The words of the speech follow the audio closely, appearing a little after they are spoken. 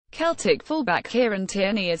Celtic fullback Kieran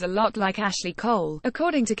Tierney is a lot like Ashley Cole,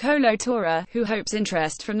 according to Kolo Toure, who hopes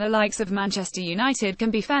interest from the likes of Manchester United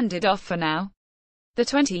can be fended off for now. The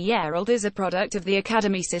 20-year-old is a product of the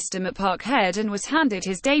academy system at Parkhead and was handed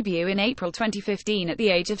his debut in April 2015 at the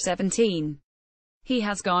age of 17. He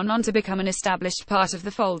has gone on to become an established part of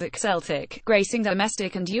the fold at Celtic, gracing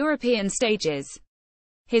domestic and European stages.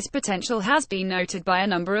 His potential has been noted by a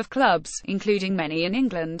number of clubs, including many in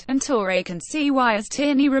England, and Toure can see why, as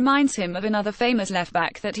Tierney reminds him of another famous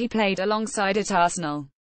left-back that he played alongside at Arsenal.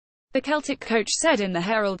 The Celtic coach said in the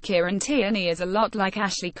Herald Kieran Tierney is a lot like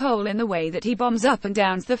Ashley Cole in the way that he bombs up and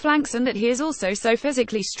downs the flanks and that he is also so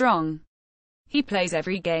physically strong. He plays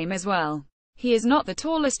every game as well. He is not the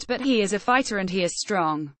tallest, but he is a fighter and he is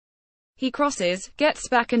strong. He crosses, gets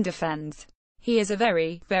back and defends. He is a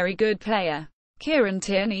very, very good player. Kieran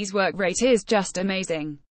Tierney's work rate is just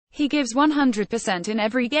amazing. He gives 100% in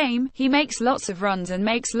every game, he makes lots of runs and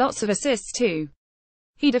makes lots of assists too.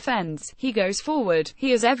 He defends, he goes forward,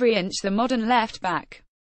 he is every inch the modern left-back.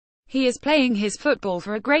 He is playing his football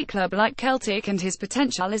for a great club like Celtic and his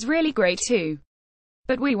potential is really great too.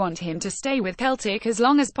 But we want him to stay with Celtic as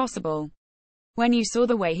long as possible. When you saw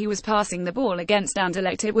the way he was passing the ball against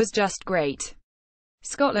Anderlecht, it was just great.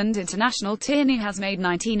 Scotland international Tierney has made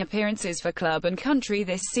 19 appearances for club and country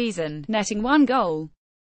this season, netting 1 goal.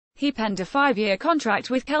 He penned a 5-year contract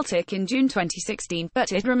with Celtic in June 2016,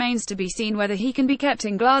 but it remains to be seen whether he can be kept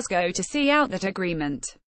in Glasgow to see out that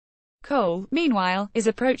agreement. Cole, meanwhile, is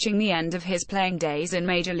approaching the end of his playing days in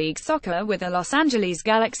Major League Soccer with the Los Angeles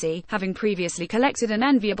Galaxy, having previously collected an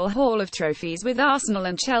enviable haul of trophies with Arsenal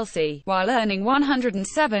and Chelsea, while earning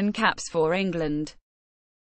 107 caps for England.